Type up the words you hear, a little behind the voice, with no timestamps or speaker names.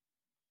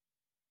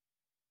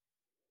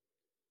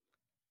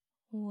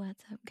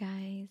What's up,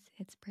 guys?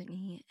 It's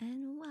Brittany,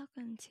 and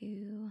welcome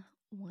to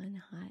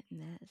One Hot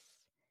Mess.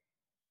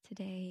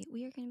 Today,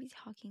 we are going to be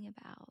talking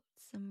about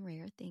some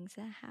rare things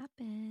that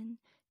happen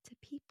to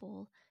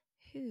people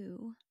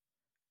who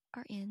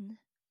are in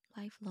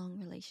lifelong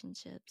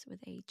relationships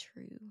with a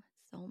true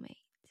soulmate.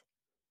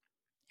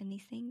 And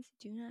these things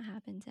do not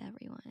happen to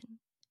everyone.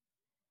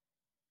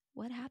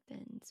 What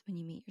happens when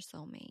you meet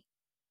your soulmate?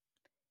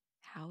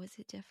 How is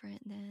it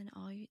different than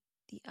all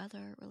the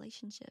other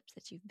relationships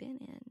that you've been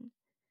in?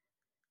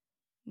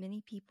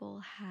 Many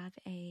people have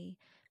a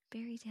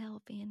fairy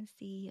tale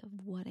fantasy of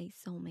what a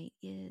soulmate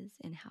is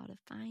and how to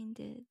find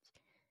it.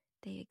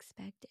 They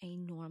expect a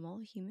normal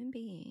human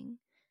being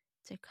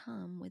to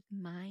come with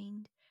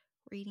mind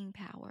reading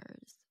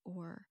powers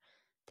or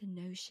the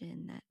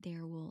notion that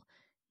there will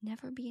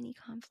never be any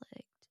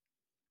conflict.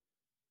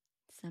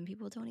 Some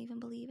people don't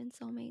even believe in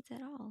soulmates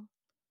at all.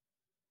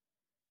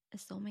 A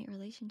soulmate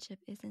relationship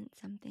isn't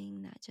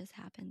something that just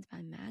happens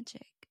by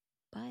magic,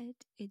 but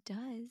it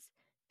does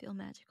feel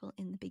magical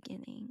in the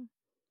beginning.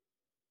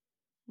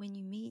 When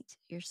you meet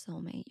your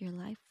soulmate, your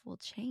life will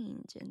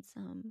change in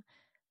some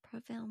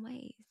profound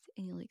ways,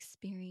 and you'll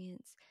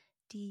experience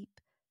deep,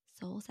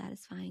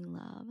 soul-satisfying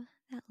love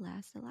that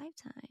lasts a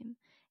lifetime.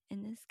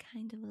 And this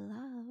kind of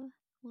love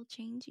will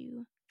change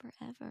you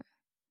forever.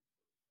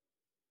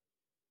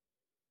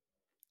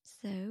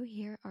 So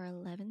here are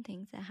 11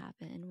 things that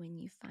happen when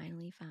you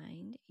finally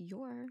find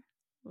your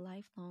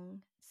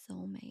lifelong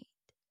soulmate.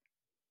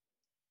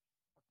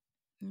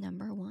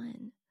 Number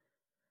 1,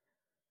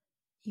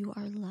 you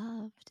are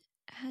loved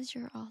as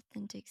your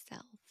authentic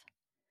self.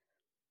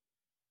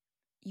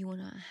 You will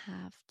not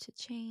have to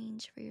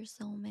change for your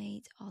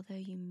soulmate, although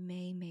you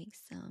may make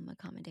some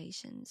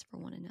accommodations for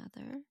one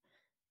another,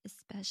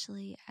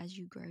 especially as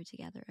you grow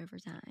together over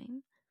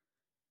time.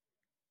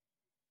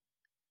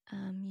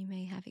 You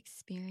may have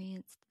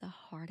experienced the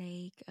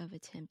heartache of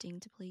attempting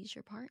to please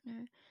your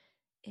partner.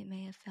 It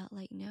may have felt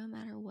like no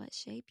matter what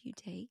shape you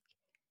take,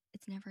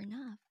 it's never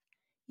enough.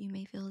 You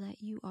may feel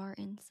that you are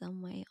in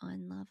some way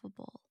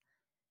unlovable.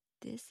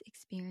 This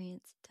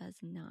experience does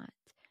not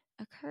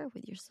occur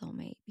with your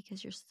soulmate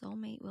because your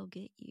soulmate will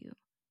get you.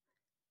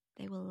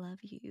 They will love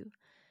you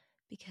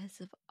because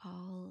of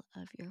all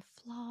of your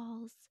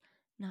flaws,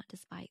 not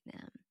despite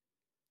them.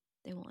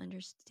 They will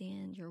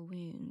understand your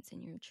wounds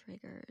and your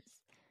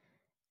triggers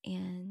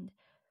and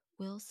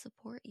will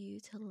support you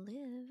to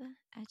live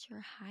at your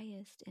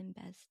highest and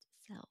best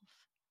self.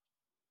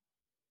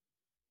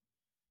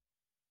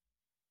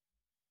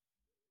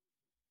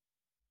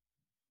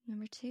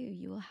 Number 2,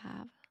 you will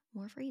have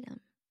more freedom.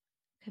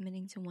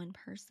 Committing to one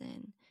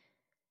person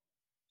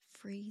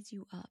frees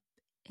you up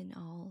in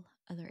all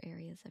other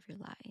areas of your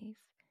life.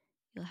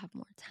 You'll have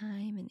more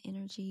time and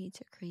energy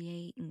to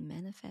create and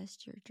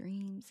manifest your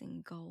dreams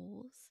and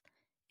goals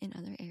in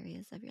other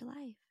areas of your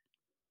life.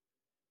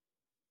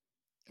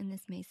 And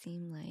this may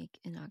seem like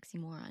an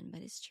oxymoron,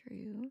 but it's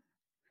true.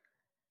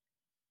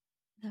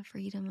 The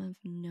freedom of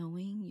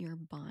knowing you're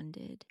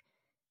bonded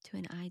to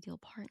an ideal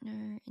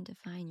partner and to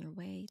find your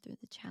way through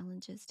the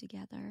challenges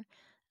together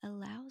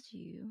allows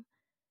you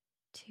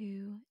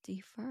to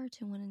defer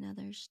to one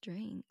another's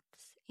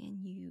strengths,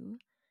 and you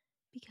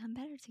become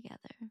better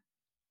together.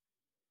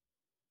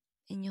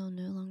 And you'll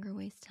no longer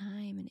waste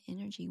time and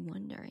energy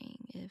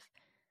wondering if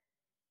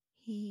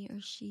he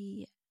or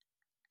she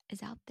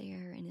is out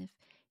there and if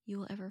you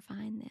will ever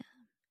find them.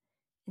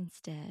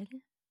 Instead,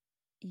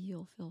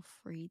 you'll feel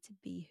free to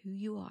be who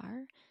you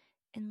are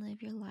and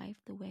live your life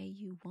the way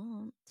you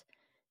want,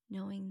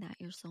 knowing that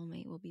your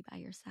soulmate will be by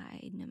your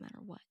side no matter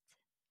what.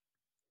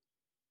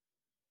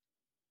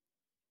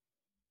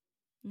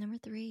 Number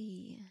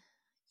 3,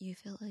 you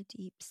feel a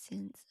deep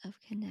sense of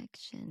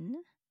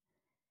connection.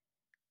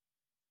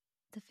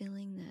 The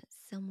feeling that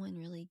someone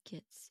really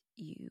gets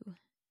you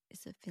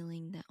is a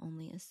feeling that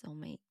only a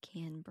soulmate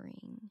can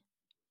bring.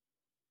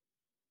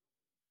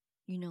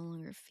 You no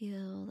longer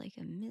feel like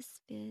a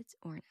misfit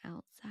or an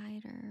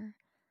outsider.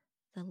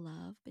 The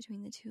love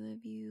between the two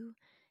of you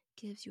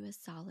gives you a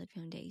solid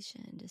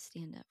foundation to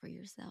stand up for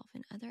yourself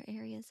in other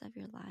areas of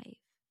your life.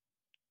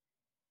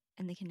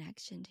 And the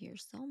connection to your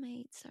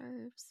soulmate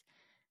serves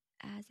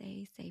as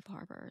a safe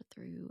harbor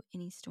through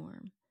any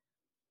storm.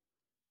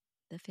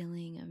 The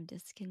feeling of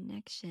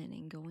disconnection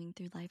and going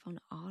through life on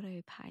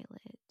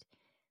autopilot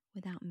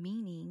without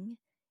meaning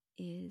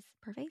is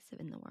pervasive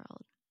in the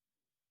world.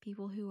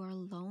 People who are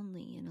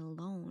lonely and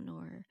alone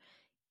or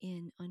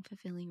in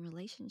unfulfilling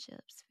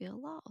relationships feel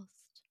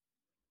lost.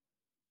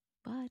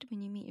 But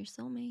when you meet your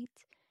soulmate,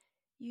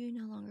 you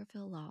no longer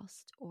feel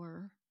lost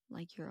or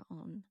like you're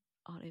on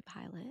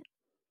autopilot.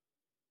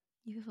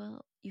 You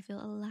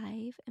feel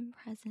alive and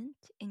present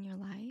in your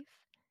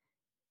life.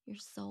 Your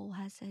soul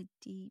has a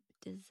deep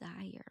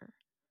desire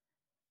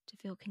to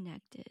feel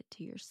connected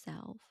to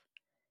yourself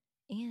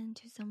and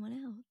to someone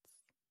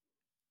else.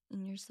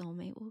 And your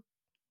soulmate will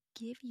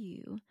give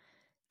you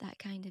that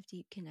kind of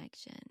deep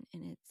connection.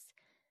 And it's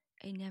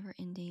a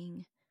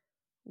never-ending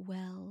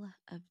well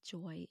of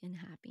joy and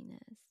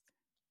happiness.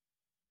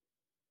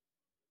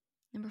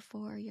 Number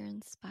 4, you're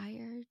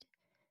inspired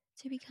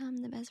to become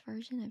the best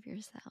version of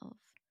yourself.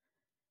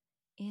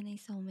 In a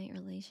soulmate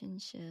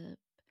relationship,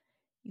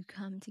 you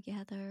come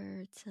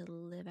together to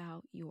live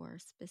out your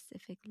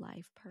specific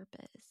life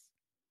purpose.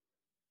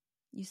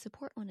 You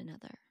support one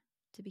another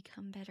to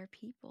become better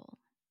people.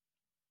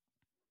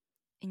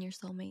 And your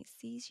soulmate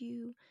sees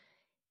you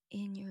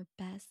in your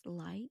best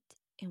light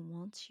and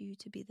wants you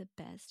to be the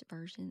best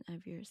version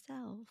of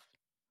yourself.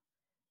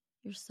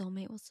 Your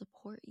soulmate will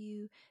support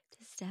you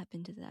to step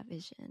into that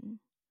vision.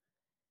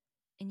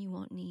 And you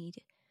won't need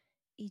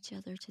each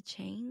other to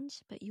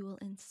change, but you will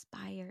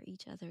inspire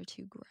each other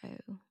to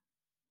grow.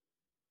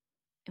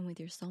 And with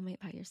your soulmate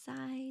by your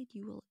side,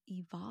 you will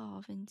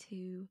evolve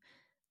into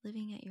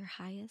living at your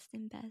highest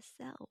and best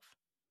self.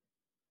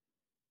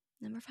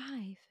 Number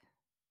 5,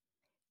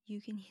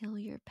 you can heal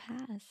your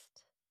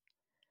past.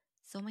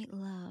 Soulmate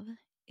love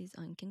is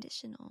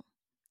unconditional.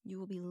 You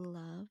will be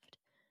loved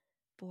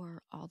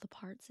for all the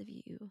parts of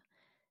you,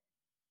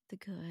 the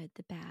good,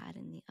 the bad,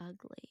 and the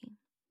ugly.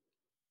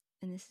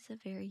 And this is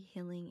a very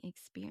healing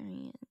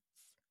experience.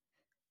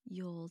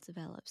 You'll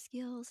develop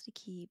skills to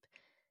keep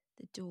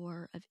the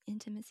door of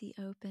intimacy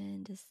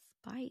open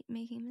despite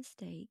making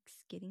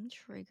mistakes, getting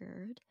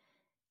triggered,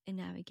 and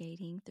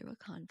navigating through a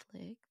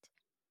conflict.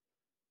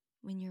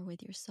 When you're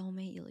with your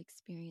soulmate, you'll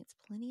experience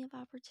plenty of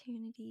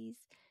opportunities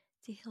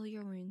to heal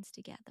your wounds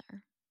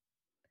together.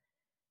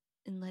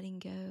 And letting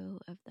go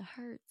of the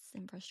hurts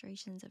and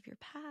frustrations of your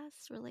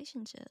past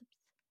relationships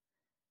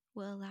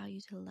will allow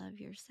you to love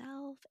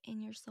yourself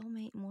and your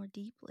soulmate more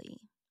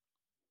deeply.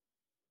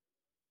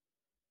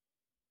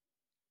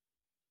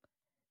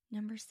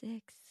 Number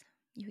 6,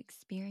 you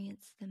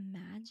experience the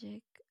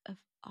magic of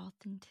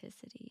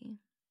authenticity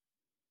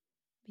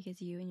because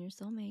you and your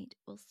soulmate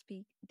will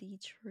speak the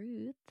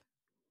truth.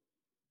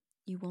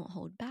 You won't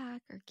hold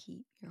back or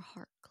keep your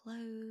heart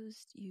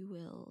closed.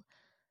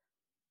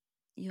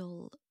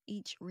 You'll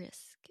each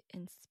risk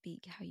and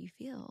speak how you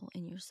feel,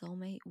 and your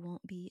soulmate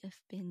won't be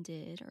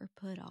offended or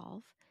put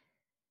off.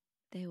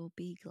 They will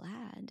be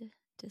glad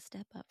to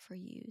step up for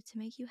you to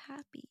make you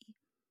happy.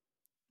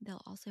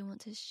 They'll also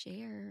want to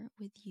share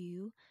with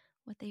you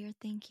what they are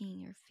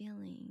thinking or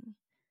feeling.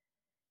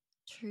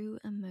 True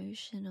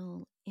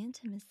emotional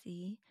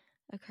intimacy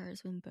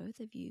occurs when both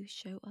of you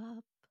show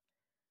up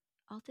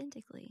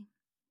authentically.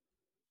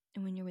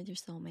 And when you're with your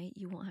soulmate,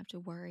 you won't have to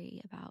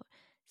worry about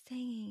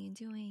saying and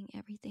doing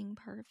everything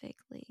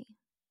perfectly.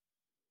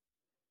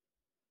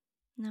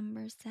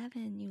 Number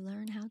 7, you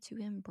learn how to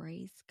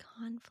embrace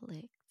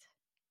conflict.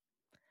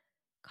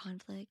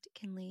 Conflict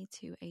can lead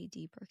to a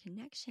deeper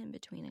connection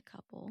between a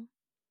couple.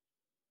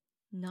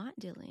 Not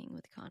dealing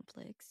with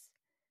conflicts,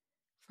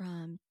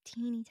 from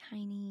teeny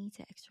tiny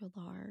to extra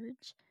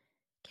large,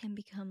 can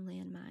become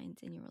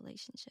landmines in your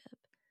relationship.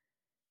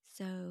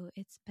 So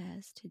it's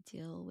best to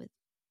deal with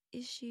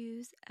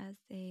issues as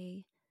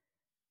they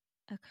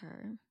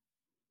occur.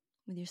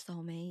 With your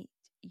soulmate,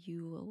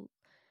 you'll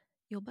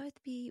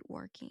both be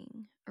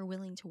working or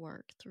willing to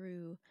work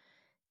through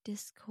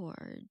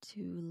discord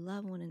to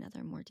love one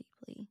another more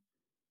deeply.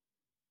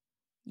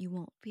 You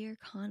won't fear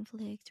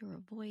conflict or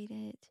avoid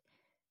it.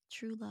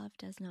 True love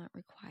does not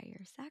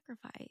require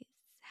sacrifice.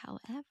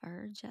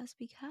 However, just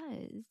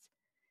because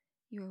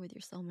you are with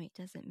your soulmate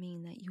doesn't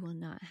mean that you will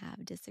not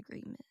have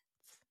disagreements.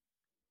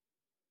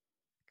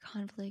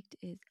 Conflict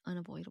is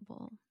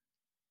unavoidable.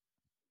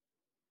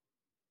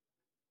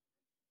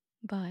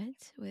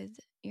 But with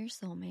your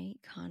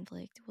soulmate,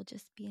 conflict will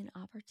just be an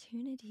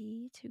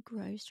opportunity to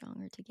grow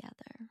stronger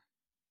together.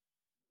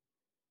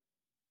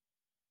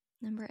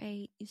 Number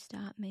 8, you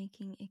stop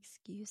making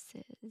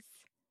excuses.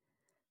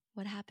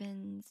 What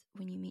happens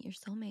when you meet your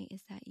soulmate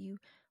is that you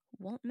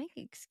won't make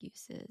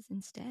excuses.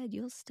 Instead,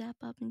 you'll step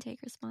up and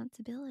take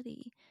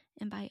responsibility.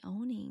 And by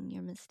owning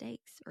your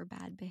mistakes or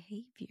bad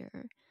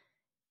behavior,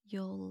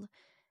 you'll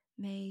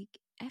make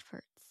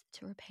efforts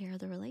to repair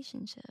the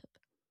relationship.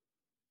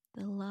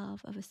 The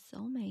love of a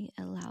soulmate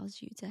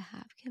allows you to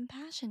have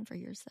compassion for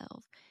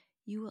yourself.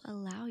 You will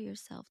allow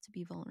yourself to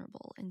be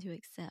vulnerable and to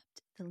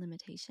accept the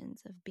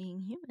limitations of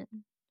being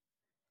human.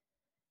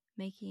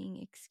 Making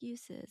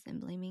excuses and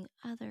blaming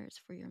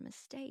others for your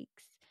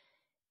mistakes,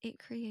 it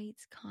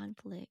creates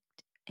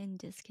conflict and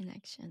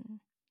disconnection.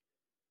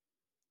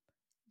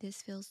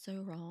 This feels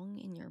so wrong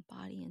in your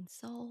body and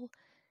soul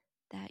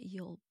that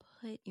you'll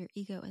put your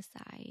ego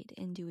aside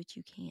and do what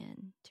you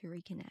can to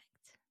reconnect.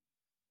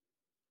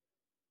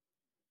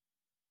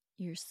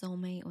 Your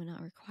soulmate will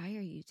not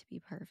require you to be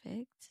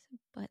perfect,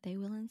 but they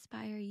will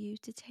inspire you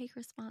to take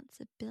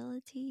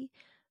responsibility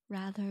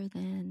rather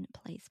than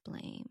place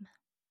blame.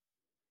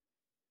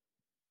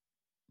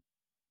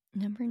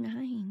 Number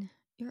 9,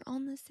 you're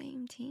on the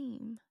same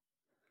team.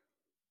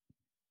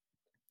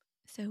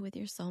 So with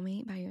your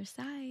soulmate by your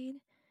side,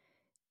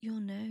 you'll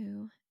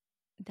know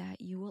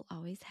that you will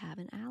always have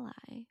an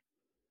ally.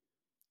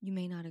 You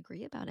may not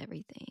agree about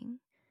everything.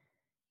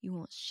 You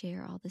won't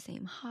share all the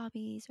same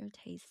hobbies or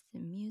tastes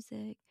in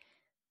music,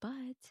 but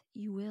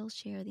you will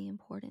share the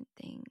important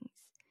things.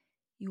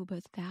 You will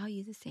both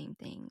value the same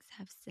things,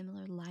 have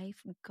similar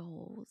life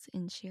goals,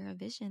 and share a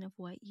vision of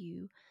what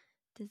you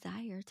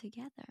desire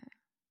together.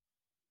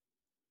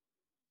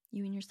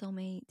 You and your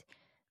soulmate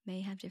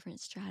may have different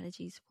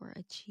strategies for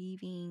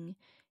achieving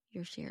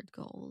your shared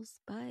goals,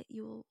 but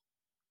you will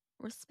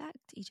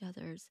respect each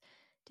other's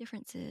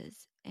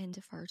differences and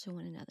defer to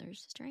one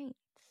another's strengths.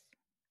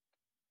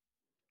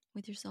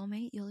 With your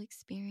soulmate, you'll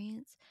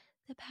experience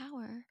the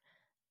power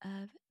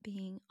of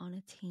being on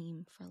a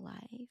team for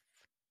life.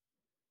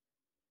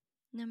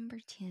 Number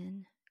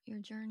 10, your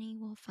journey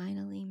will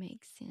finally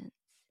make sense.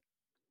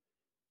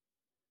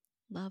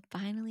 Love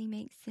finally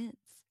makes sense.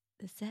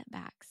 The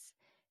setbacks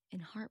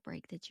and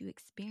heartbreak that you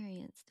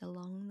experienced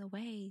along the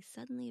way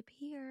suddenly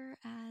appear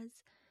as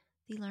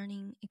the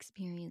learning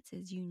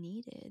experiences you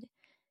needed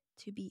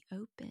to be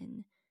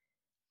open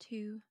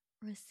to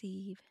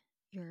receive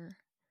your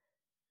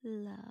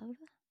love.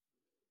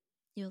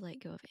 You'll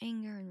let go of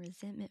anger and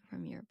resentment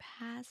from your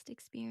past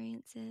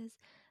experiences,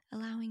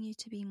 allowing you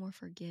to be more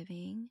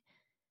forgiving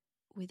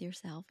with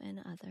yourself and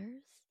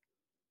others.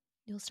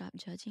 You'll stop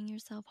judging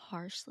yourself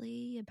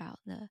harshly about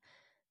the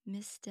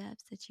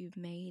missteps that you've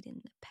made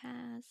in the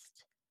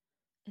past.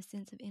 A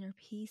sense of inner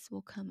peace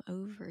will come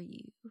over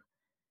you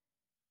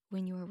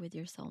when you are with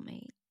your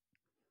soulmate.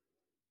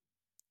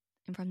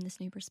 And from this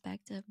new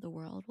perspective, the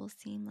world will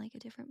seem like a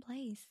different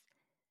place,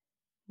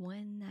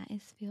 one that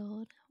is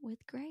filled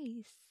with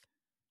grace.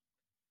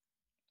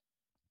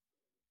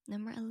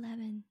 Number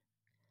 11,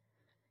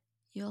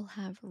 you'll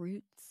have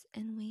roots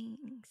and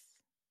wings.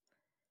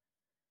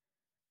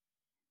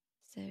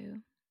 So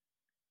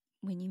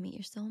when you meet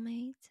your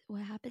soulmate,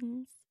 what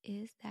happens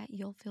is that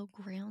you'll feel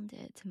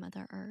grounded to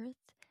Mother Earth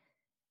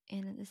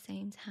and at the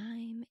same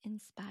time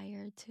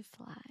inspired to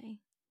fly.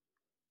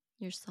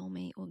 Your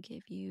soulmate will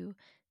give you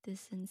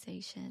this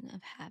sensation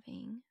of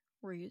having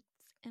roots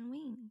and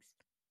wings.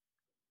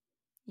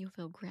 You'll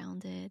feel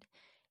grounded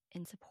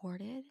and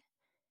supported,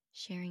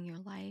 sharing your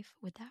life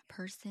with that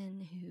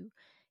person who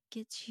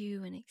gets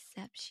you and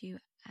accepts you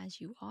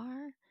as you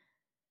are.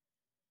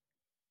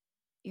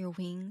 Your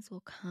wings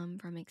will come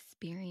from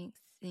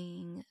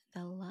experiencing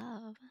the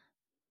love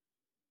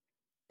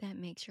that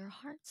makes your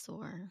heart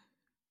soar.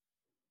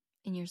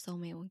 And your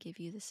soulmate will give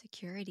you the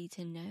security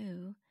to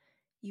know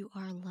you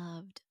are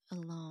loved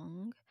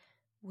along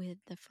with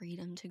the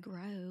freedom to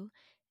grow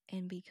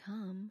and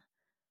become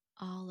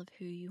all of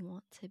who you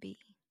want to be.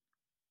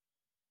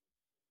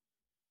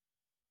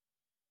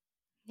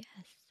 Yes.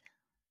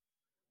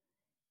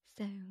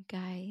 So,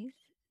 guys,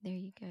 there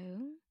you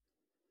go.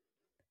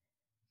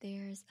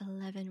 There's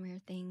 11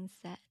 rare things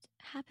that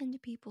happen to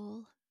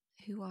people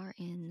who are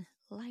in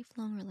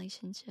lifelong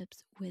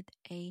relationships with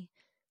a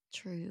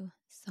true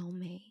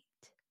soulmate.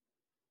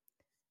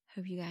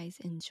 Hope you guys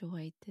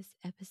enjoyed this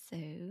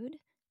episode.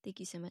 Thank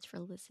you so much for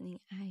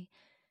listening. I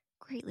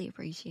greatly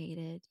appreciate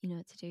it. You know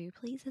what to do.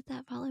 Please hit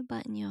that follow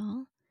button,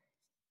 y'all.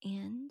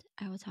 And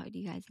I will talk to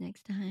you guys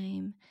next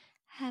time.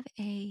 Have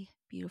a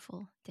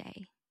beautiful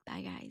day.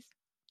 Bye, guys.